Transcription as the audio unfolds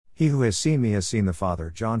He who has seen me has seen the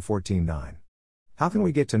Father. John 14:9. How can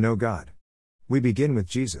we get to know God? We begin with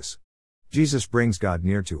Jesus. Jesus brings God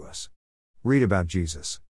near to us. Read about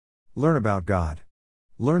Jesus. Learn about God.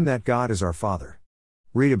 Learn that God is our Father.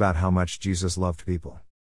 Read about how much Jesus loved people.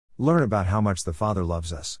 Learn about how much the Father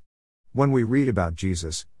loves us. When we read about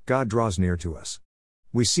Jesus, God draws near to us.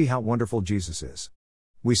 We see how wonderful Jesus is.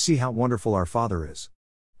 We see how wonderful our Father is.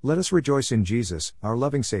 Let us rejoice in Jesus, our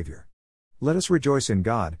loving Savior. Let us rejoice in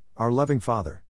God, our loving Father.